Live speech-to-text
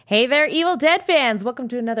Hey there, Evil Dead fans! Welcome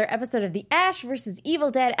to another episode of the Ash vs.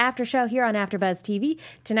 Evil Dead AfterShow here on AfterBuzz TV.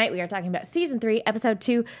 Tonight we are talking about Season 3, Episode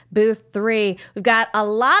 2, Booth 3. We've got a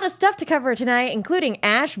lot of stuff to cover tonight, including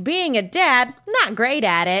Ash being a dad, not great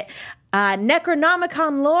at it,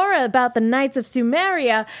 Necronomicon lore about the Knights of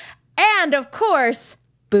Sumeria, and, of course,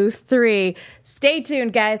 Booth 3. Stay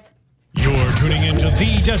tuned, guys. You're tuning into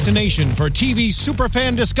the destination for TV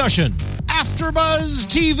superfan discussion, AfterBuzz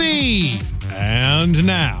TV. And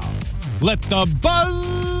now, let the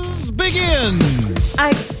buzz begin.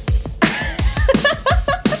 I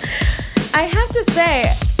have to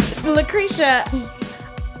say, Lucretia,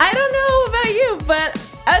 I don't know about you, but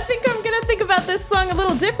I think I'm going to think about this song a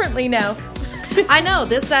little differently now. I know.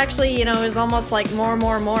 This actually, is almost like more and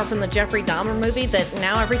more from the Jeffrey Dahmer movie that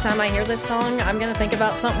now every time I hear this song, I'm going to think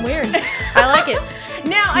about something weird. I like it.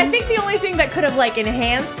 Now, I think the only thing that could have,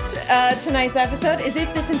 enhanced tonight's episode is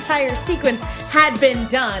if this entire sequence had been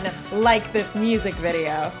done like this music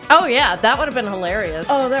video. Oh, yeah. That would have been hilarious.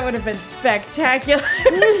 Oh, that would have been spectacular.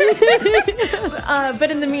 But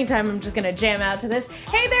in the meantime, I'm just going to jam out to this.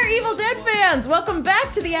 Hey there, Evil Dead fans! Welcome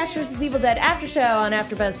back to the Ash vs. Evil Dead After Show on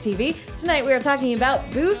AfterBuzz TV. Tonight we are talking about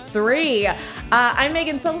Booth 3. I'm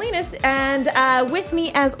Megan Salinas, and with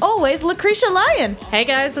me, as always, Lucretia Lyon. Hey,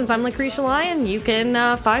 guys. Since I'm Lucretia Lyon, you can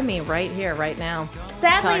find me right here, right now.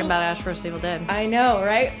 Sadly, talking about Ash vs. Evil Dead. I know,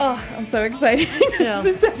 right? Oh, I'm so excited. Yeah.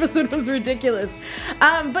 This episode was ridiculous.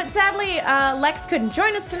 But sadly, Lex couldn't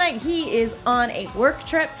join us tonight. He is on a work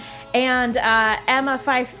trip. And Emma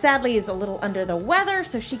Fife, sadly, is a little under the weather,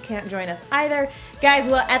 so she can't join us either. Guys,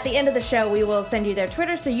 well, at the end of the show, we will send you their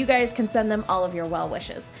Twitter so you guys can send them all of your well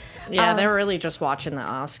wishes. Yeah, they're really just watching the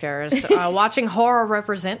Oscars. Watching horror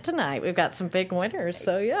represent tonight. We've got some big winners,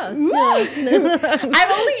 so yeah.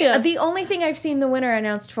 The only thing I've seen the winner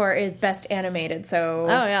announced for is Best Animated, so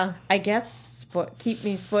I guess keep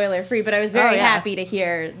me spoiler free, but I was very happy to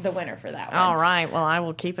hear the winner for that one. All right, well, I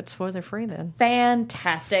will keep it spoiler free then.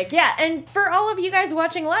 Fantastic. Yeah, and for all of you guys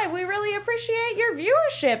watching live, we really appreciate your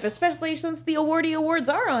viewership, especially since the awardee awards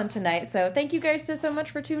are on tonight, so thank you guys so much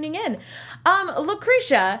for tuning in.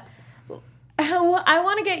 Lucretia, I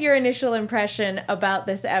want to get your initial impression about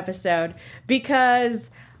this episode, because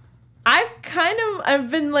I've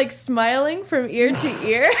been smiling from ear to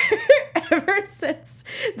ear ever since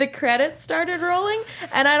the credits started rolling,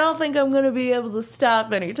 and I don't think I'm going to be able to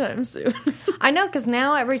stop anytime soon. I know, because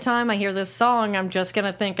now every time I hear this song, I'm just going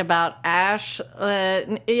to think about Ash.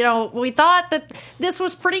 We thought that this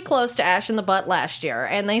was pretty close to Ash in the Butt last year,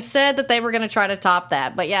 and they said that they were going to try to top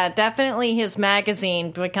that. But yeah, definitely his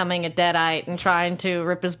magazine becoming a Deadite and trying to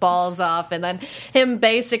rip his balls off, and then him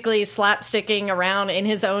basically slapsticking around in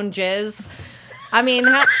his own jizz. I mean,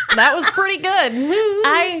 that was pretty good.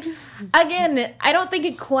 I don't think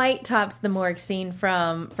it quite tops the Morgue scene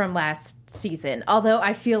from last season, although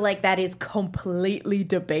I feel like that is completely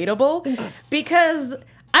debatable, because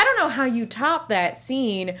I don't know how you top that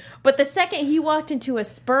scene, but the second he walked into a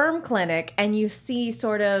sperm clinic and you see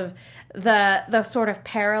sort of the sort of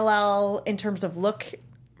parallel in terms of look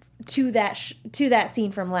to that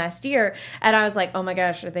scene from last year, and I was like, oh my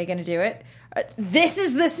gosh, are they going to do it? This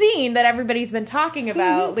is the scene that everybody's been talking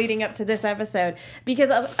about leading up to this episode, because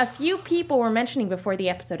a few people were mentioning before the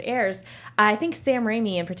episode airs, I think Sam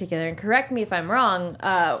Raimi in particular, and correct me if I'm wrong,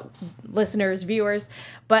 listeners, viewers,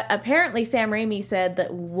 but apparently Sam Raimi said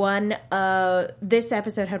that this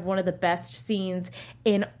episode had one of the best scenes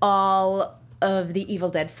in all of the Evil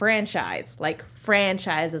Dead franchise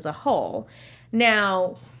as a whole.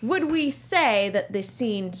 Now, would we say that this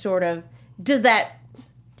scene sort of, does that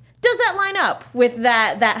line up with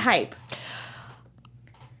that hype?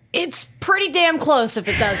 It's pretty damn close if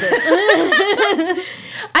it doesn't.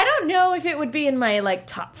 I don't know if it would be in my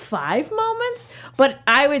top 5 moments, but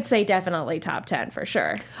I would say definitely top 10 for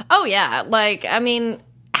sure. Oh yeah, topping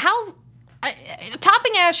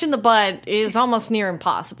Ash in the Butt is almost near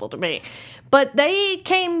impossible to me. But they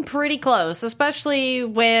came pretty close, especially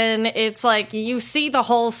when it's you see the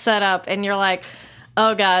whole setup and you're like,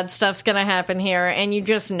 oh God, stuff's gonna happen here, and you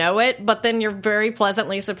just know it, but then you're very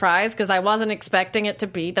pleasantly surprised, because I wasn't expecting it to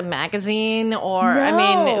be the magazine, or, no. I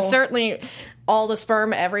mean, certainly all the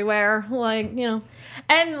sperm everywhere,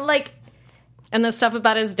 and the stuff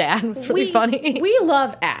about his dad was really funny. We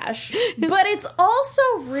love Ash, but it's also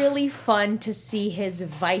really fun to see his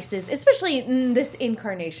vices, especially in this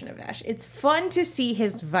incarnation of Ash. It's fun to see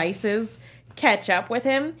his vices catch up with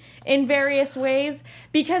him in various ways,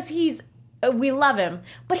 because he's we love him,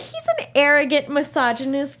 but he's an arrogant,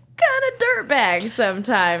 misogynist kind of dirtbag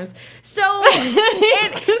sometimes. So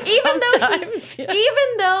even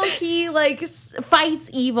though he like fights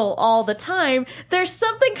evil all the time, there's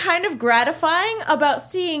something kind of gratifying about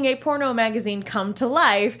seeing a porno magazine come to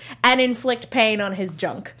life and inflict pain on his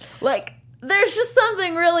junk. Like, there's just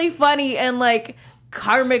something really funny and like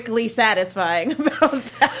karmically satisfying about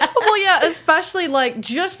that. Well, yeah, especially like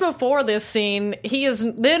just before this scene, he is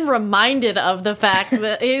then reminded of the fact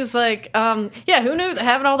that he's like, yeah, who knew that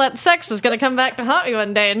having all that sex was going to come back to haunt me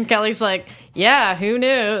one day? And Kelly's like, yeah, who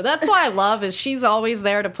knew? That's why I love is she's always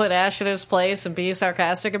there to put Ash in his place and be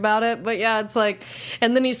sarcastic about it. But yeah, it's like,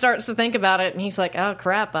 and then he starts to think about it and he's like, oh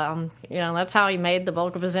crap, that's how he made the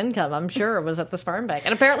bulk of his income, I'm sure, was at the sperm bank.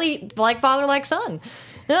 And apparently, like father, like son.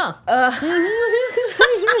 Yeah.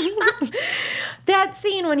 That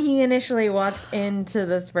scene when he initially walks into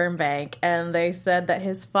the sperm bank and they said that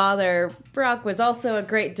his father, Brock, was also a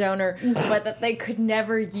great donor, but that they could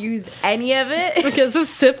never use any of it. Because of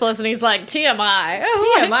syphilis, and he's like, TMI.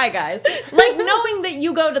 TMI, guys. Like, knowing that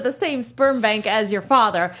you go to the same sperm bank as your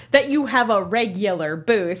father, that you have a regular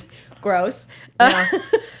booth. Gross. Yeah.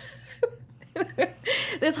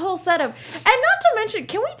 This whole setup. And not to mention,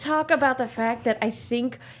 can we talk about the fact that I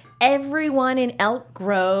think everyone in Elk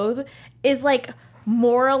Grove is like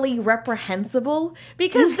morally reprehensible?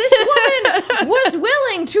 Because this woman was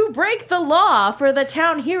willing to break the law for the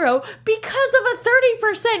town hero because of a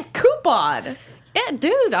 30% coupon. Yeah,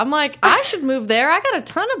 dude, I'm like, I should move there. I got a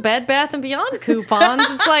ton of Bed Bath & Beyond coupons.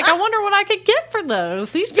 It's like, I wonder what I could get for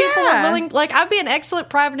those. These people are willing, like, I'd be an excellent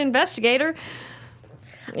private investigator.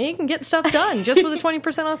 You can get stuff done just with a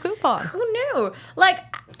 20% off coupon. Who knew?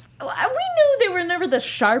 Like, we knew they were never the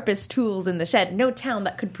sharpest tools in the shed. No town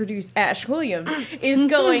that could produce Ash Williams is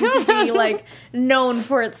going to be, like, known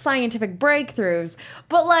for its scientific breakthroughs.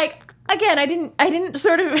 But, like, again, I didn't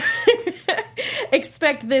sort of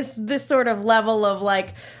expect this sort of level of,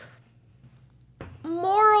 like,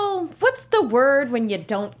 moral... What's the word when you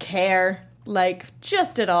don't care? Like,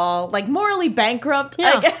 just at all. Like, morally bankrupt,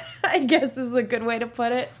 yeah. I guess is a good way to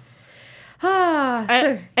put it.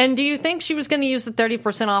 And do you think she was going to use the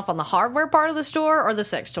 30% off on the hardware part of the store or the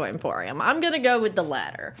sex toy emporium? I'm going to go with the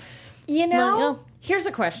latter. You know, here's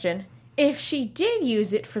a question. If she did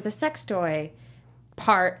use it for the sex toy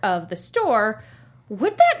part of the store,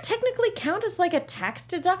 would that technically count as like a tax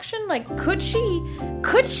deduction? Like, could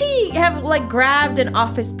she have like grabbed an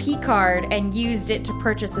Office P card and used it to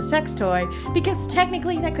purchase a sex toy? Because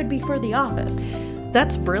technically that could be for the office.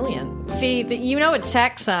 That's brilliant. See, it's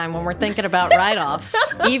tax time when we're thinking about write-offs,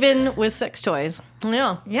 even with sex toys.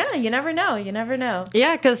 Yeah. Yeah, you never know. You never know.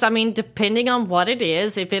 Yeah, because, I mean, depending on what it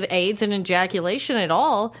is, if it aids in ejaculation at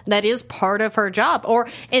all, that is part of her job.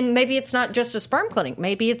 And maybe it's not just a sperm clinic.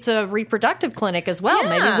 Maybe it's a reproductive clinic as well.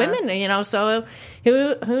 Yeah. Maybe women, so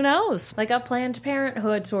who knows? Like a Planned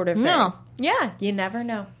Parenthood sort of thing. No. Yeah, you never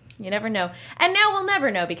know. You never know. And now we'll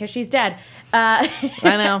never know because she's dead. I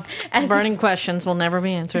know. Burning questions will never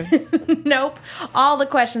be answered. Nope. All the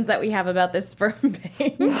questions that we have about this sperm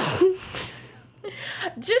bank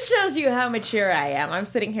just shows you how mature I am. I'm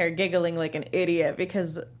sitting here giggling like an idiot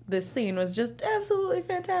because this scene was just absolutely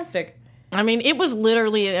fantastic. I mean, it was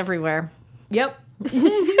literally everywhere. Yep. And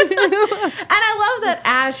I love that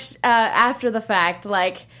Ash, after the fact,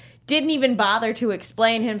 like, didn't even bother to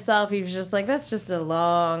explain himself. He was just like, that's just a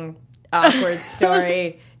long, awkward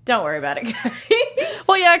story. Don't worry about it, guys.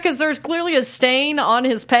 Well, yeah, because there's clearly a stain on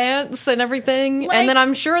his pants and everything. Like, and then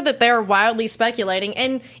I'm sure that they're wildly speculating.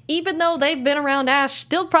 And even though they've been around Ash,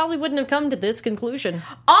 still probably wouldn't have come to this conclusion.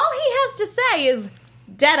 All he has to say is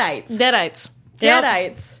deadites. Deadites.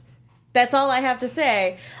 Deadites. Yep. That's all I have to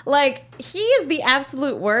say. Like, he is the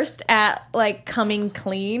absolute worst at, like, coming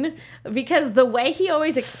clean, because the way he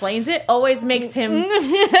always explains it always makes him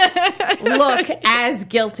look as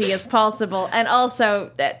guilty as possible. And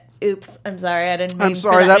also, oops, I'm sorry, I didn't mean I'm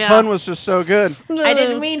sorry, that pun was just so good. I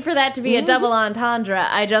didn't mean for that to be a double entendre.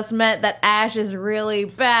 I just meant that Ash is really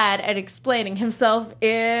bad at explaining himself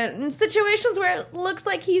in situations where it looks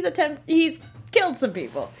like he's killed some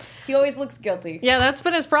people. He always looks guilty. Yeah, that's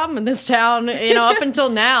been his problem in this town, up until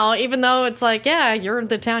now, even though it's like, yeah, you're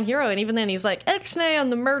the town hero, and even then he's like, X-nay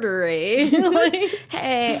on the murdery.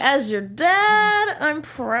 Hey, as your dad, I'm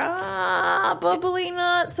probably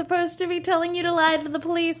not supposed to be telling you to lie to the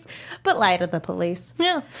police, but lie to the police.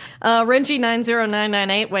 Yeah.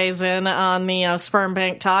 Renji90998 weighs in on the sperm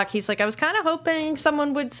bank talk. He's like, I was kind of hoping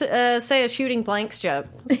someone would say a shooting blanks joke.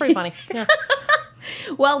 It's pretty funny. Yeah.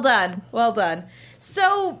 Well done. Well done.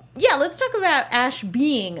 So, yeah, let's talk about Ash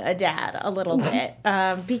being a dad a little bit,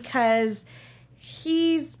 because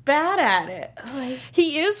he's bad at it.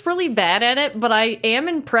 He is really bad at it, but I am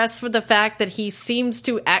impressed with the fact that he seems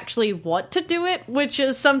to actually want to do it, which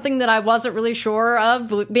is something that I wasn't really sure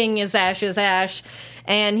of, being as Ash is Ash.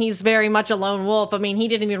 And he's very much a lone wolf. I mean, he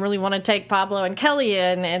didn't even really want to take Pablo and Kelly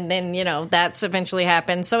in, and then, that's eventually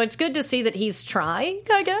happened. So it's good to see that he's trying,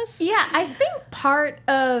 I guess. Yeah, I think part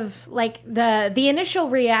of, the initial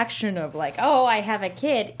reaction of, oh, I have a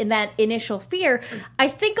kid, and that initial fear, I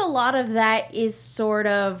think a lot of that is sort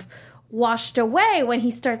of washed away when he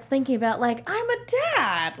starts thinking about, I'm a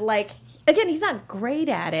dad. Again, he's not great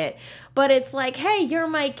at it, but it's hey, you're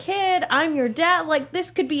my kid, I'm your dad,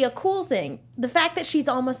 this could be a cool thing. The fact that she's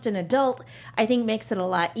almost an adult, I think, makes it a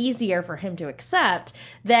lot easier for him to accept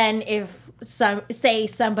than if,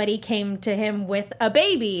 somebody came to him with a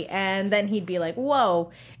baby, and then he'd be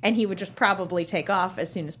whoa, and he would just probably take off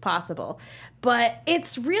as soon as possible. But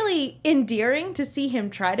it's really endearing to see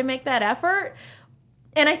him try to make that effort.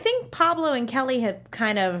 And I think Pablo and Kelly have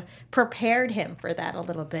kind of prepared him for that a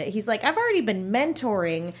little bit. He's I've already been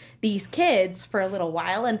mentoring these kids for a little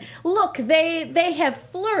while, and look, they have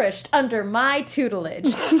flourished under my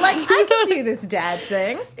tutelage. I can do this dad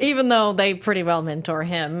thing. Even though they pretty well mentor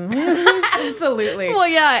him. Absolutely. Well,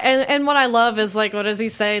 yeah, and what I love is, what does he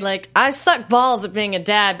say? I suck balls at being a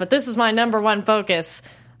dad, but this is my number one focus,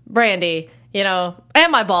 Brandy.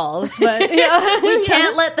 And my balls, but we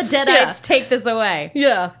can't let the Deadites take this away.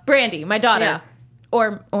 Yeah, Brandy, my daughter,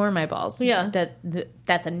 or my balls. Yeah,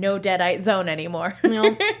 that's a no Deadite zone anymore.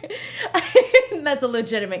 Nope. That's a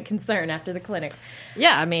legitimate concern after the clinic.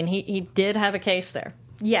 Yeah, I mean, he did have a case there.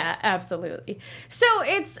 Yeah, absolutely. So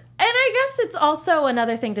and I guess it's also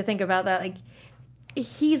another thing to think about that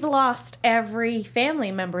he's lost every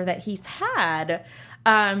family member that he's had.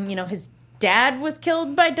 His dad was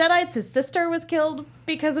killed by Deadites, his sister was killed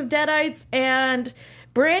because of Deadites, and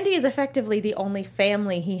Brandy is effectively the only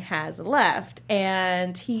family he has left.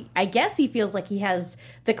 And I guess he feels like he has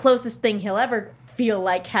the closest thing he'll ever feel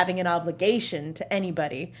like having an obligation to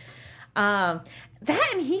anybody. And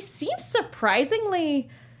he seems surprisingly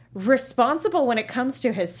responsible when it comes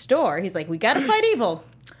to his store. He's we gotta fight evil.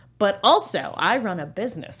 But also, I run a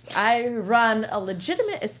business. I run a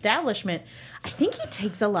legitimate establishment. I think he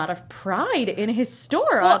takes a lot of pride in his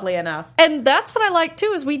store, oddly enough. And that's what I like,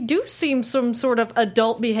 too, is we do see some sort of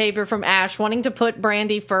adult behavior from Ash, wanting to put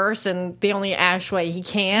Brandy first in the only Ash way he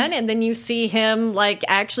can. And then you see him,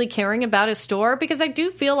 actually caring about his store. Because I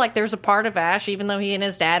do feel like there's a part of Ash, even though he and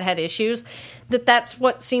his dad had issues, that's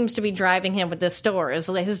what seems to be driving him with this store, is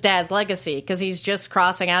his dad's legacy. Because he's just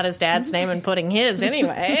crossing out his dad's name and putting his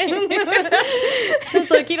anyway.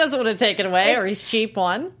 It's he doesn't want to take it away, or he's cheap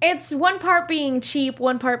one. It's one part being cheap,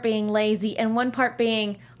 one part being lazy, and one part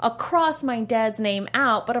being, I'll cross my dad's name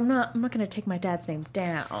out, but I'm not going to take my dad's name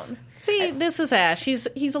down. See, this is Ash. He's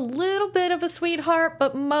a little bit of a sweetheart,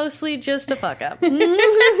 but mostly just a fuck up.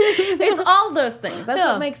 It's all those things. That's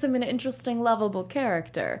what makes him an interesting, lovable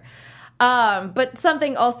character. But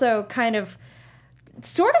something also kind of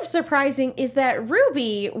sort of surprising is that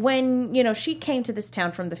Ruby, when, she came to this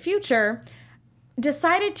town from the future,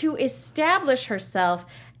 decided to establish herself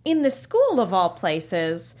in the school of all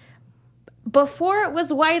places before it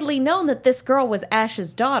was widely known that this girl was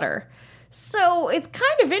Ash's daughter. So it's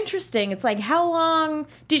kind of interesting. It's how long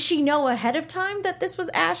did she know ahead of time that this was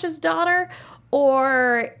Ash's daughter?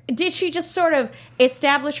 Or did she just sort of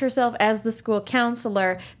establish herself as the school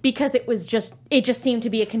counselor because it just seemed to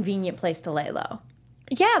be a convenient place to lay low?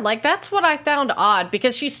 Yeah, that's what I found odd,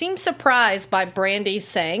 because she seems surprised by Brandy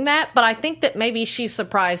saying that, but I think that maybe she's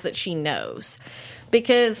surprised that she knows.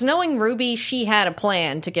 Because knowing Ruby, she had a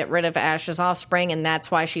plan to get rid of Ash's offspring, and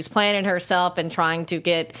that's why she's planning herself and trying to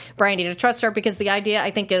get Brandy to trust her, because the idea,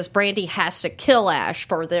 I think, is Brandy has to kill Ash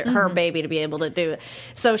for her baby to be able to do it.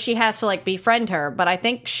 So she has to, befriend her, but I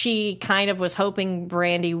think she kind of was hoping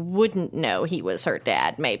Brandy wouldn't know he was her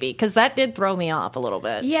dad, maybe, because that did throw me off a little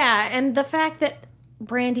bit. Yeah, and the fact that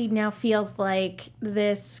Brandy now feels like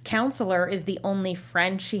this counselor is the only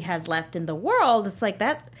friend she has left in the world, it's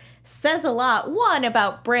that says a lot, one,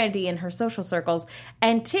 about Brandy and her social circles,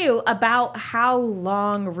 and two, about how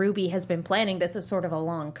long Ruby has been planning this as sort of a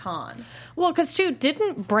long con. Well, because, too,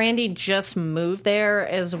 didn't Brandy just move there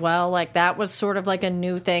as well? That was sort of a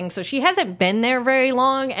new thing. So she hasn't been there very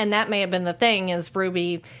long, and that may have been the thing, is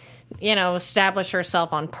Ruby, establish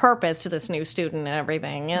herself on purpose to this new student and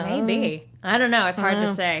everything. Maybe. I don't know. It's hard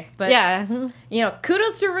to say. But,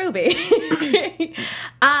 kudos to Ruby.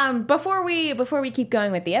 Before we keep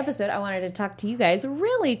going with the episode, I wanted to talk to you guys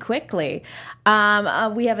really quickly.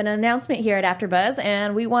 We have an announcement here at AfterBuzz,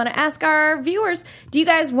 and we want to ask our viewers, do you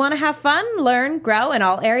guys want to have fun, learn, grow in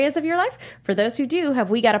all areas of your life? For those who do, have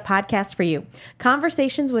we got a podcast for you.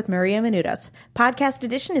 Conversations with Maria Menounos. Podcast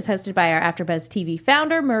edition is hosted by our AfterBuzz TV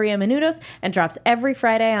founder, Maria Menounos, and drops every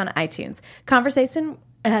Friday on iTunes.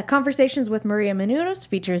 Conversations with Maria Menounos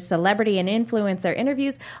features celebrity and influencer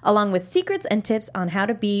interviews, along with secrets and tips on how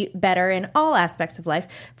to be better in all aspects of life,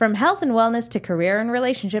 from health and wellness to career and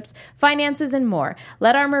relationships, finances, and more.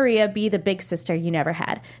 Let our Maria be the big sister you never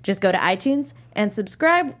had. Just go to iTunes and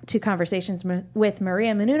subscribe to Conversations with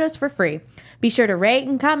Maria Menounos for free. Be sure to rate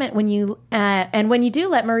and comment when you do,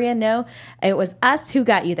 let Maria know it was us who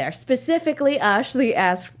got you there. Specifically us, the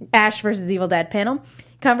Ash versus Evil Dad panel.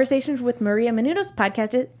 Conversations with Maria Menounos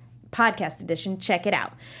podcast edition. Check it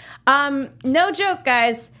out. No joke,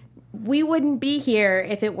 guys. We wouldn't be here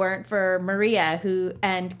if it weren't for Maria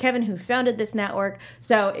and Kevin, who founded this network.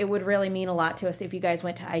 So it would really mean a lot to us if you guys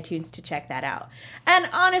went to iTunes to check that out. And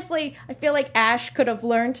honestly, I feel like Ash could have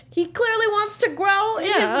learned. He clearly wants to grow in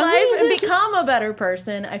his life and become a better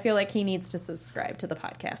person. I feel like he needs to subscribe to the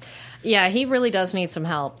podcast. Yeah, he really does need some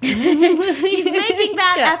help. He's making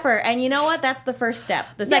that effort. And you know what? That's the first step.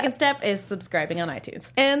 The second step is subscribing on iTunes.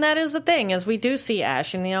 And that is the thing, is we do see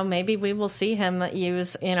Ash, and, maybe we will see him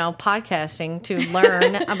use, podcasting to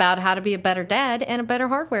learn about how to be a better dad and a better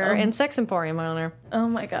hardware and sex emporium owner. Oh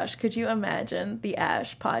my gosh, could you imagine the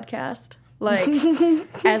Ash podcast? Like,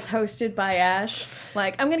 as hosted by Ash.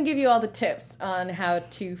 Like, I'm going to give you all the tips on how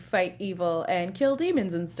to fight evil and kill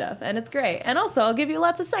demons and stuff. And it's great. And also, I'll give you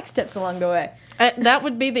lots of sex tips along the way. That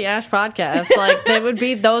would be the Ash podcast. Like, they would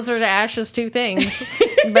be, those are Ash's two things.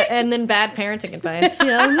 And then bad parenting advice.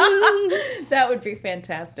 Yeah. That would be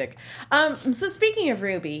fantastic. So speaking of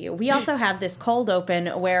Ruby, we also have this cold open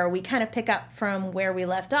where we kind of pick up from where we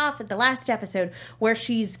left off at the last episode, where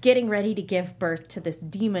she's getting ready to give birth to this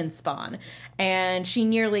demon spawn. And she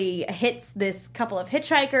nearly hits this couple of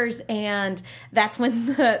hitchhikers, and that's when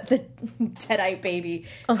the deadite baby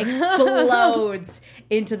explodes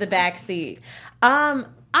into the back seat.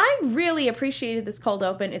 I really appreciated this cold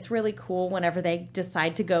open. It's really cool whenever they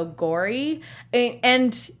decide to go gory.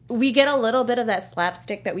 And we get a little bit of that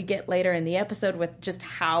slapstick that we get later in the episode with just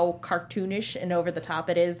how cartoonish and over the top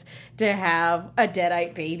it is to have a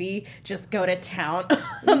deadite baby just go to town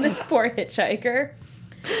on this poor hitchhiker.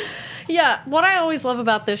 Yeah, what I always love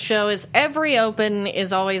about this show is every open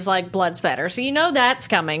is always like, blood spatter. So you know that's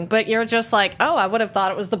coming, but you're just like, oh, I would have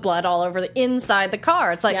thought it was the blood all over the inside the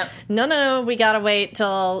car. It's like, no, we gotta wait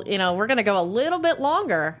till, we're gonna go a little bit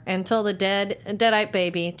longer until the deadite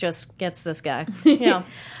baby just gets this guy.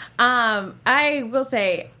 I will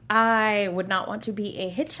say, I would not want to be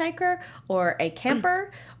a hitchhiker or a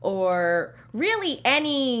camper or really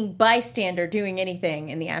any bystander doing anything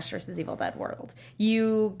in the Ash vs. Evil Dead world.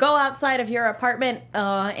 You go outside of your apartment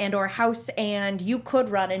and or house, and you could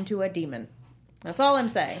run into a demon. That's all I'm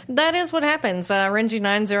saying. That is what happens.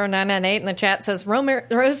 Renji90998 in the chat says,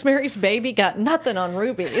 Rosemary's Baby got nothing on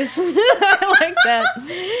rubies. I like that.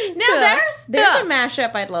 Now there's a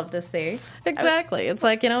mashup I'd love to see. Exactly. It's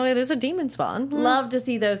like, it is a demon spawn. Love to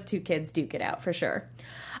see those two kids duke it out for sure.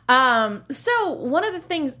 So one of the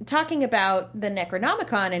things, talking about the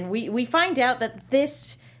Necronomicon, and we find out that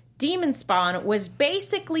this demon spawn was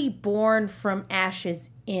basically born from Ash's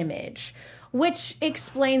image, which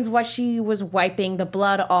explains why she was wiping the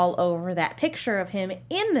blood all over that picture of him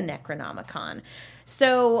in the Necronomicon.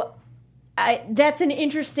 So that's an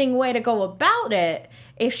interesting way to go about it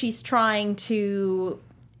if she's trying to,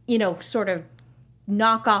 sort of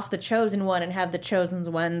knock off the Chosen One and have the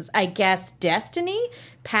Chosen One's, I guess, destiny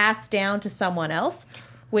passed down to someone else,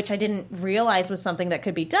 which I didn't realize was something that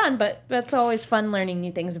could be done, but that's always fun learning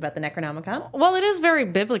new things about the Necronomicon. Well, it is very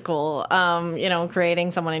biblical,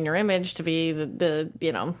 creating someone in your image to be the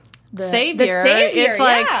Savior. It's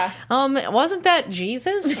like, wasn't that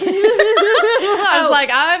Jesus? I was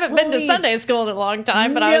like, I haven't been to Sunday school in a long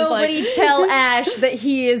time, but I was like, nobody tell Ash that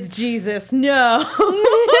he is Jesus. No.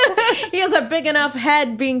 He has a big enough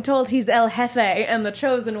head being told he's El Jefe and the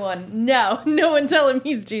Chosen One. No one tell him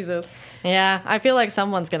he's Jesus. Yeah, I feel like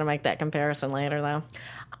someone's going to make that comparison later, though.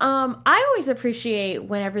 I always appreciate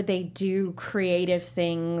whenever they do creative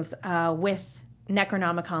things with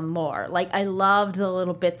Necronomicon lore. Like, I loved the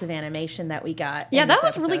little bits of animation that we got. Yeah, that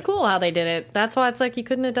was really cool how they did it. That's why it's like you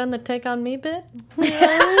couldn't have done the Take On Me bit.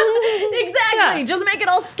 Exactly. Yeah. Just make it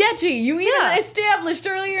all sketchy. You even established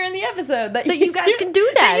earlier in the episode that you guys can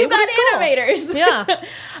do that. You got animators. Yeah.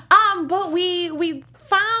 But we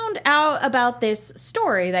found out about this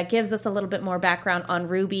story that gives us a little bit more background on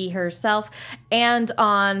Ruby herself and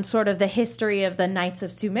on sort of the history of the Knights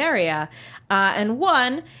of Sumeria. And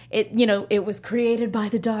one, it was created by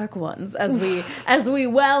the Dark Ones, as we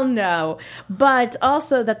well know, but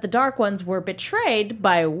also that the Dark Ones were betrayed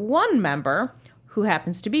by one member, who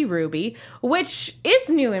happens to be Ruby, which is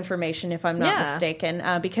new information, if I'm not mistaken,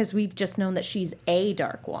 because we've just known that she's a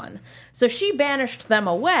Dark One. So she banished them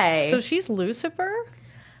away. So she's Lucifer?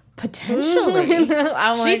 Potentially.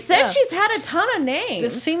 She said she's had a ton of names.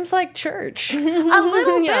 This seems like church. A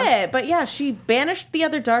little bit. But yeah, she banished the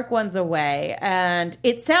other Dark Ones away. And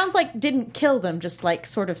it sounds like didn't kill them, just like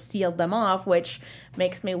sort of sealed them off, which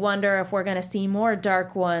makes me wonder if we're going to see more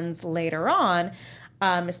Dark Ones later on.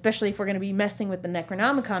 Especially if we're going to be messing with the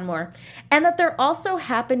Necronomicon more. And that there also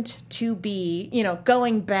happened to be,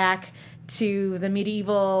 going back to the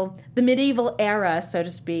medieval era, so to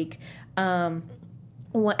speak,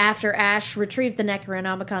 after Ash retrieved the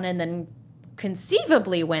Necronomicon and then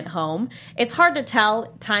conceivably went home. It's hard to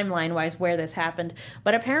tell timeline-wise where this happened,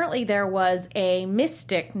 but apparently there was a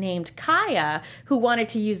mystic named Kaya who wanted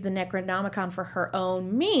to use the Necronomicon for her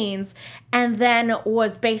own means and then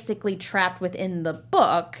was basically trapped within the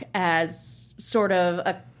book as sort of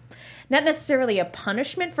not necessarily a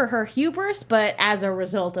punishment for her hubris, but as a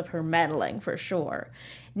result of her meddling, for sure.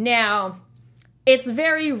 Now, it's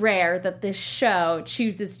very rare that this show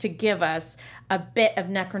chooses to give us a bit of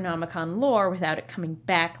Necronomicon lore without it coming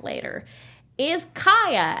back later. Is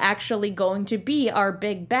Kaya actually going to be our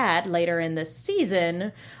big bad later in this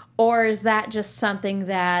season? Or is that just something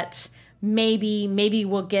that maybe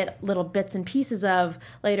we'll get little bits and pieces of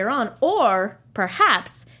later on? Or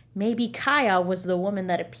perhaps maybe Kaya was the woman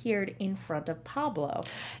that appeared in front of Pablo.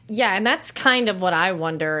 Yeah, and that's kind of what I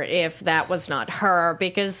wonder, if that was not her.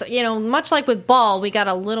 Because, much like with Ball, we got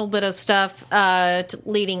a little bit of stuff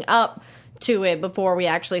leading up to it before we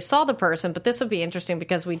actually saw the person, but this would be interesting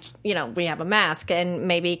because we have a mask, and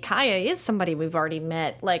maybe Kaya is somebody we've already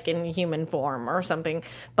met, like in human form or something.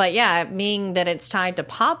 But yeah, being that it's tied to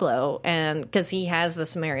Pablo, and because he has the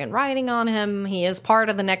Sumerian writing on him, he is part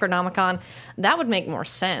of the Necronomicon, that would make more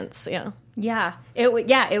sense. It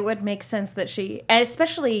would make sense that she, and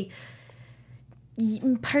especially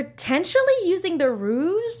potentially using the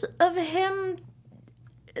ruse of him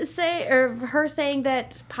her saying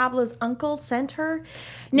that Pablo's uncle sent her.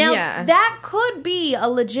 Now, that could be a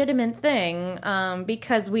legitimate thing,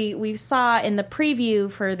 because we saw in the preview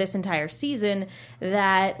for this entire season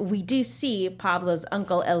that we do see Pablo's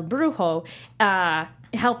uncle El Brujo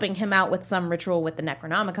helping him out with some ritual with the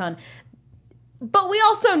Necronomicon. But we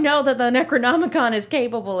also know that the Necronomicon is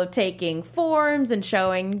capable of taking forms and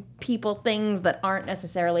showing people things that aren't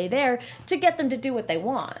necessarily there to get them to do what they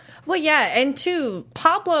want. Well, yeah, and two,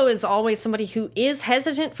 Pablo is always somebody who is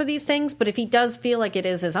hesitant for these things, but if he does feel like it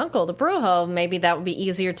is his uncle, the Brujo, maybe that would be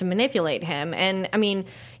easier to manipulate him. And, I mean,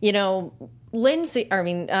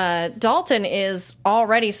 Dalton is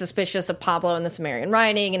already suspicious of Pablo and the Sumerian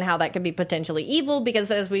writing and how that could be potentially evil, because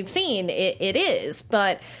as we've seen, it is.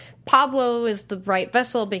 But Pablo is the right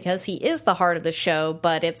vessel because he is the heart of the show,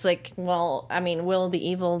 but it's like, well, I mean, will the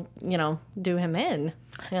evil, do him in?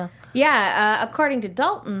 Yeah. Yeah, according to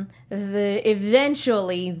Dalton,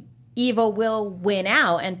 eventually evil will win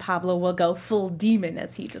out and Pablo will go full demon,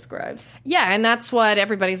 as he describes. Yeah, and that's what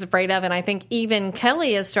everybody's afraid of, and I think even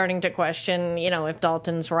Kelly is starting to question, if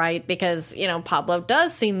Dalton's right, because, Pablo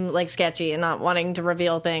does seem like sketchy and not wanting to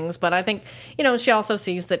reveal things, but I think, she also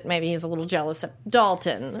sees that maybe he's a little jealous of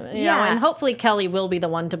Dalton, and hopefully Kelly will be the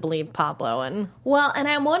one to believe Pablo. And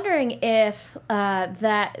I'm wondering if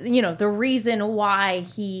the reason why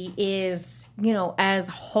he is, as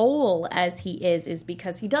whole as he is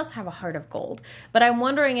because he does have a heart of gold. But I'm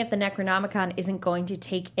wondering if the Necronomicon isn't going to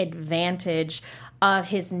take advantage of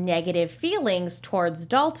his negative feelings towards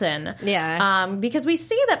Dalton. Yeah. Because we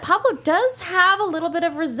see that Pablo does have a little bit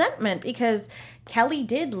of resentment because Kelly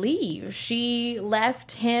did leave. She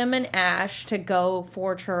left him and Ash to go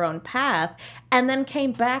forge her own path and then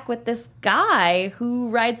came back with this guy who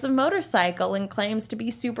rides a motorcycle and claims to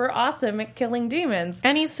be super awesome at killing demons.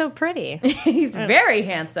 And he's so pretty. He's very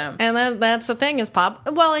handsome. And that's the thing is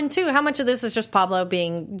well, and two, how much of this is just Pablo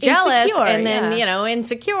being jealous insecure, and then,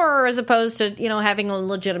 insecure as opposed to, having a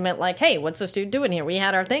legitimate, like, hey, what's this dude doing here? We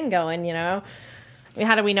had our thing going,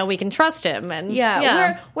 How do we know we can trust him? And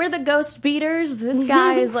we're the ghost beaters. This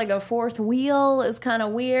guy is like a fourth wheel. It's kind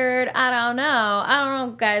of weird. I don't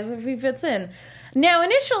know, guys, if he fits in. Now,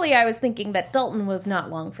 initially, I was thinking that Dalton was not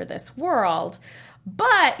long for this world,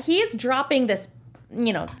 but he's dropping this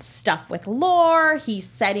stuff with lore. He's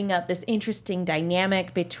setting up this interesting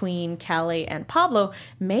dynamic between Kelly and Pablo.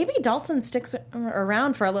 Maybe Dalton sticks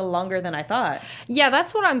around for a little longer than I thought. Yeah,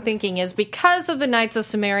 that's what I'm thinking, is because of the Knights of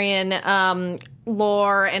Sumerian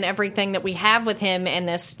lore and everything that we have with him and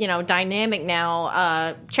this, dynamic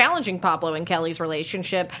now challenging Pablo and Kelly's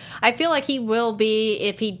relationship. I feel like he will be,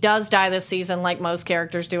 if he does die this season, like most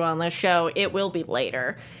characters do on this show, it will be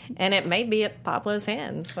later. And it may be at Pablo's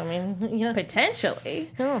hands. I mean, yeah.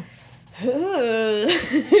 Potentially. Oh,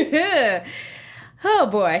 Oh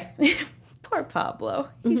boy. Poor Pablo.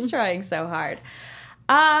 He's trying so hard.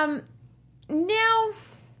 Now,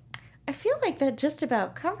 I feel like that just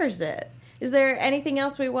about covers it. Is there anything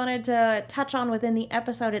else we wanted to touch on within the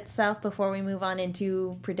episode itself before we move on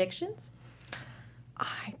into predictions?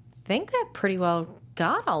 I think that pretty well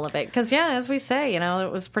got all of it. Because, yeah, as we say,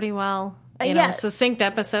 it was pretty well... succinct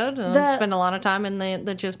episode. Spend a lot of time in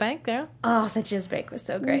the Jizz Bank there. Oh, the Jizz Bank was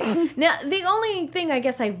so great. Now, the only thing I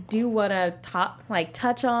guess I do want to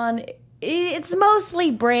touch on, it's mostly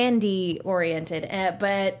Brandy oriented,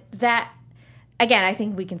 but that, again, I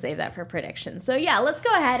think we can save that for predictions. So yeah, let's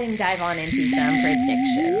go ahead and dive on into some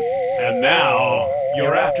predictions. And now,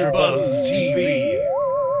 your AfterBuzz TV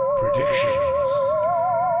predictions.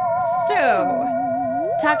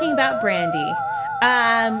 So, talking about Brandy.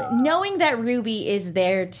 Knowing that Ruby is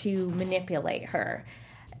there to manipulate her,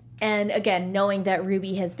 and again, knowing that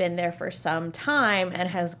Ruby has been there for some time and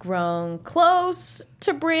has grown close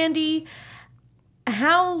to Brandy,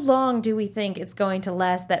 how long do we think it's going to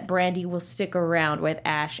last that Brandy will stick around with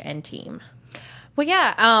Ash and team? Well,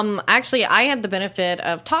 yeah. Actually, I had the benefit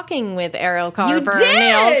of talking with Ariel Carver You did!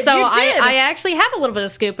 and Neil, so You did! I actually have a little bit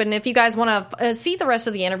of scoop. And if you guys want to see the rest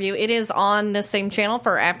of the interview, it is on the same channel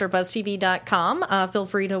for AfterBuzzTV.com. Feel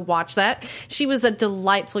free to watch that. She was a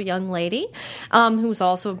delightful young lady who was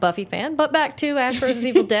also a Buffy fan. But back to Ash vs.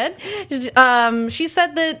 Evil Dead, she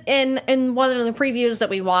said that in one of the previews that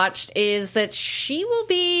we watched is that she will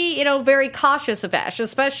be, very cautious of Ash,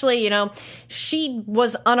 especially, she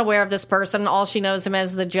was unaware of this person. All she knows him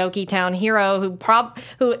as the jokey town hero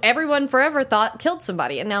who everyone forever thought killed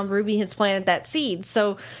somebody, and now Ruby has planted that seed.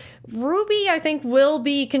 So Ruby, I think, will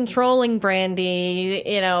be controlling Brandy,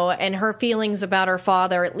 and her feelings about her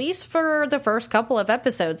father, at least for the first couple of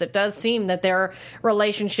episodes. It does seem that their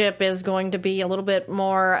relationship is going to be a little bit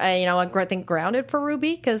more, I think, grounded for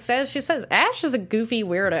Ruby, because as she says, Ash is a goofy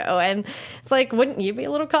weirdo, and it's like, wouldn't you be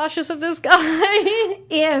a little cautious of this guy?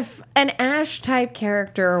 If an Ash-type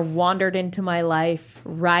character wandered into my life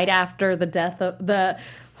right after the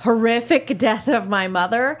horrific death of my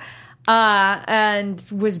mother, and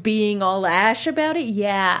was being all Ash about it,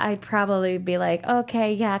 yeah, I'd probably be like,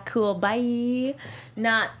 okay, yeah, cool, bye.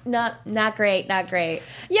 Not great.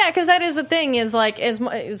 Yeah, because that is the thing, is like,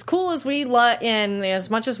 as cool as we love, and as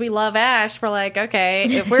much as we love Ash, we're like, okay,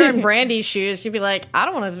 if we're in Brandy's shoes, you'd be like, I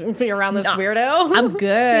don't want to be around this weirdo. I'm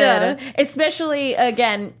good. Yeah. Especially,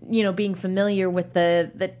 again, being familiar with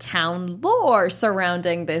the town lore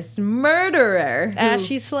surrounding this murderer.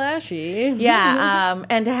 Ashy slashy. Yeah,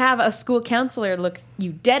 and to have a school counselor look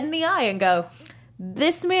you dead in the eye and go,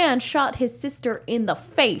 this man shot his sister in the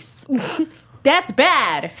face. That's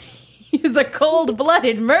bad. He's a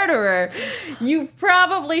cold-blooded murderer. You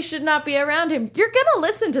probably should not be around him. You're going to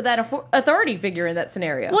listen to that authority figure in that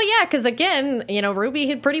scenario. Well, yeah, because again, Ruby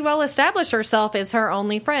had pretty well established herself as her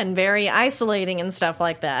only friend, very isolating and stuff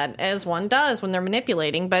like that, as one does when they're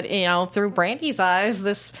manipulating. But, through Brandy's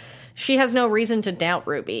eyes, she has no reason to doubt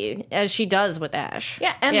Ruby, as she does with Ash.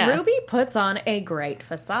 Yeah, and Ruby puts on a great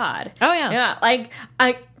facade. Oh, yeah.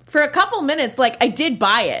 Yeah, for a couple minutes, I did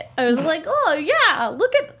buy it. I was like, oh, yeah,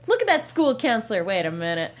 look at that school counselor. Wait a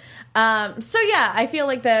minute. So, yeah, I feel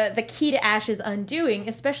like the key to Ash's undoing,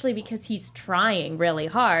 especially because he's trying really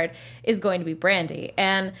hard, is going to be Brandy.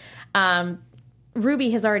 And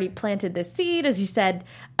Ruby has already planted this seed, as you said,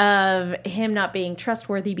 of him not being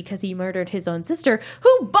trustworthy because he murdered his own sister,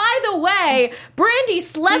 who, by the way, Brandy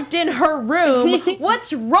slept in her room.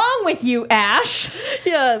 What's wrong with you, Ash?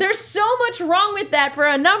 Yeah. There's so much wrong with that for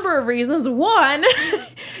a number of reasons. One,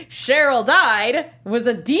 Cheryl died, was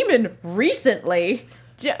a demon recently.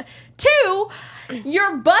 Two,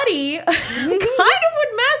 your buddy kind of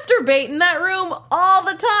would masturbate in that room all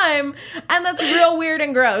the time, and that's real weird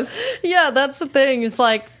and gross. Yeah, that's the thing. It's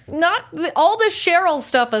like, not all the Cheryl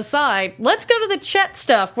stuff aside, let's go to the Chet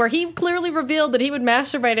stuff, where he clearly revealed that he would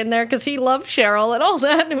masturbate in there because he loved Cheryl and all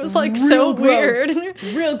that, and it was like real so gross. weird.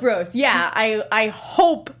 Real gross. Yeah, I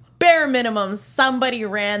hope bare minimum, somebody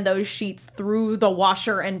ran those sheets through the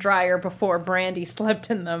washer and dryer before Brandy slept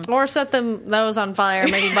in them. Or set those on fire,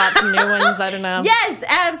 maybe bought some new ones, I don't know. Yes,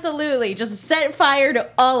 absolutely. Just set fire to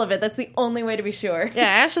all of it. That's the only way to be sure. Yeah,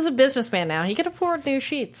 Ash is a businessman now. He can afford new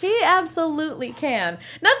sheets. He absolutely can.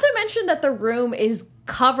 Not to mention that the room is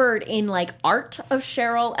covered in, like, art of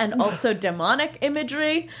Cheryl and also demonic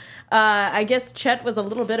imagery. I guess Chet was a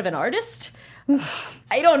little bit of an artist.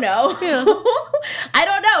 I don't know. Yeah. I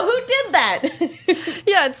don't know. Who did that?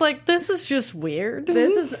 Yeah, it's like, this is just weird.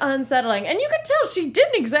 This is unsettling. And you could tell she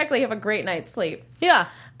didn't exactly have a great night's sleep. Yeah.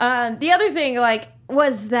 The other thing, like,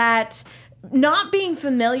 was that not being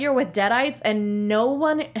familiar with Deadites, and no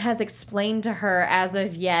one has explained to her as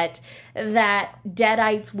of yet that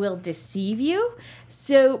Deadites will deceive you.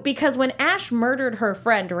 So, because when Ash murdered her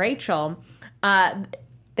friend Rachel,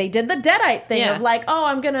 they did the Deadite thing of like, oh,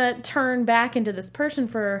 I'm going to turn back into this person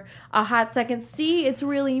for a hot second. See, it's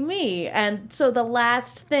really me. And so the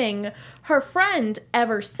last thing her friend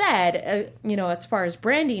ever said, as far as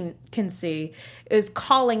Brandy can see, is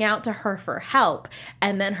calling out to her for help.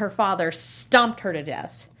 And then her father stomped her to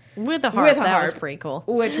death. With a harp. That was pretty cool.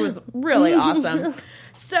 Which was really awesome.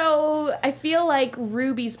 So I feel like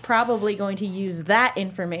Ruby's probably going to use that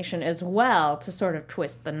information as well to sort of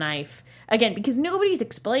twist the knife. Again, because nobody's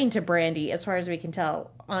explained to Brandy, as far as we can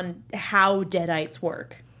tell, on how Deadites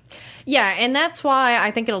work. Yeah, and that's why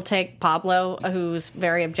I think it'll take Pablo, who's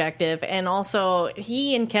very objective, and also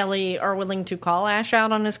he and Kelly are willing to call Ash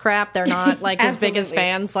out on his crap. They're not like his biggest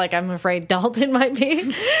fans, like I'm afraid Dalton might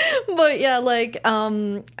be. But yeah, like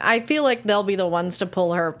I feel like they'll be the ones to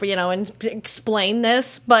pull her, and explain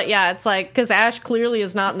this. But yeah, it's like, because Ash clearly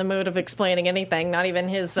is not in the mood of explaining anything, not even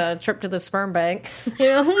his trip to the sperm bank.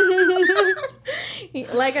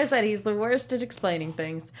 Like I said, he's the worst at explaining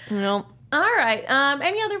things. Nope. All right.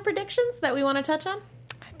 Any other predictions that we want to touch on?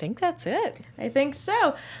 I think that's it. I think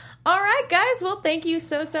so. All right, guys. Well, thank you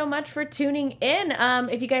so much for tuning in.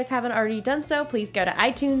 If you guys haven't already done so, please go to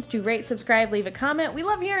iTunes to rate, subscribe, leave a comment. We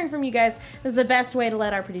love hearing from you guys. This is the best way to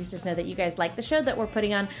let our producers know that you guys like the show that we're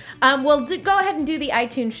putting on. We'll go ahead and do the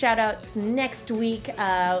iTunes shout-outs next week.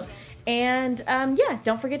 Don't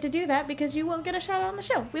forget to do that because you will get a shout out on the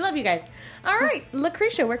show. We love you guys. All right,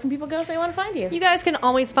 Lucretia, where can people go if they want to find you? You guys can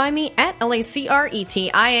always find me at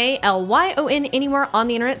LACRETIALYON anywhere on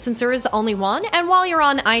the internet, since there is only one. And while you're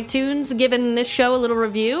on iTunes, giving this show a little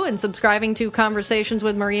review and subscribing to Conversations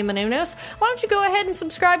with Maria Menounos, why don't you go ahead and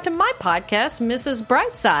subscribe to my podcast, Mrs.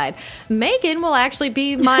 Brightside. Megan will actually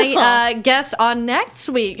be my guest on next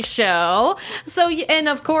week's show. So, and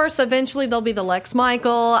of course, eventually there'll be the Lex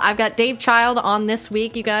Michael. I've got Dave Child on this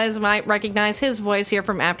week. You guys might recognize his voice here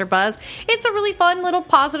from AfterBuzz. It's a really fun little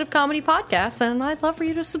positive comedy podcast, and I'd love for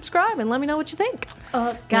you to subscribe and let me know what you think.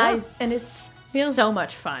 Guys, and it's so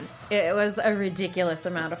much fun. It was a ridiculous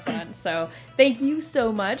amount of fun. So thank you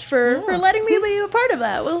so much for letting me be a part of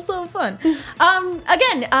that. It was so fun.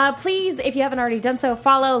 Again, please, if you haven't already done so,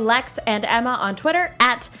 follow Lex and Emma on Twitter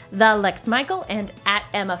at @TheLexMichael and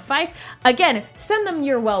 @EmmaFife. Again, send them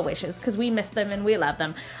your well wishes because we miss them and we love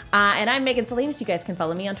them. And I'm Megan Salinas. You guys can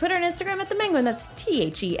follow me on Twitter and Instagram at @TheMenguin. That's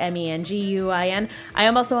TheMenguin. I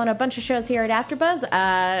am also on a bunch of shows here at AfterBuzz.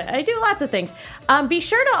 I do lots of things. Be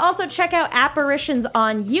sure to also check out Apparitions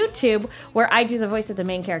on YouTube, where I do the voice of the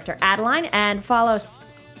main character, Adeline, and follow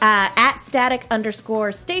at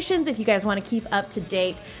 @static_stations if you guys want to keep up to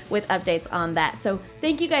date with updates on that. So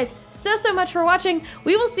thank you guys so much for watching.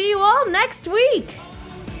 We will see you all next week.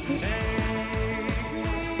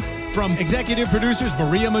 From executive producers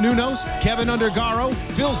Maria Menounos, Kevin Undergaro,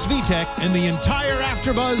 Phil Svitek, and the entire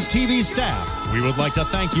AfterBuzz TV staff, we would like to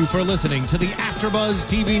thank you for listening to the AfterBuzz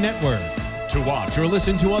TV network. To watch or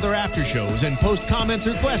listen to other after shows and post comments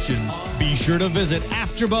or questions, be sure to visit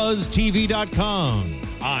AfterBuzzTV.com.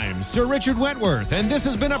 I'm Sir Richard Wentworth, and this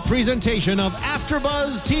has been a presentation of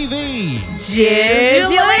AfterBuzz TV.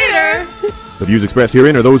 Cheers you later. The views expressed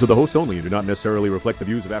herein are those of the hosts only and do not necessarily reflect the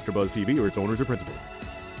views of AfterBuzz TV or its owners or principals.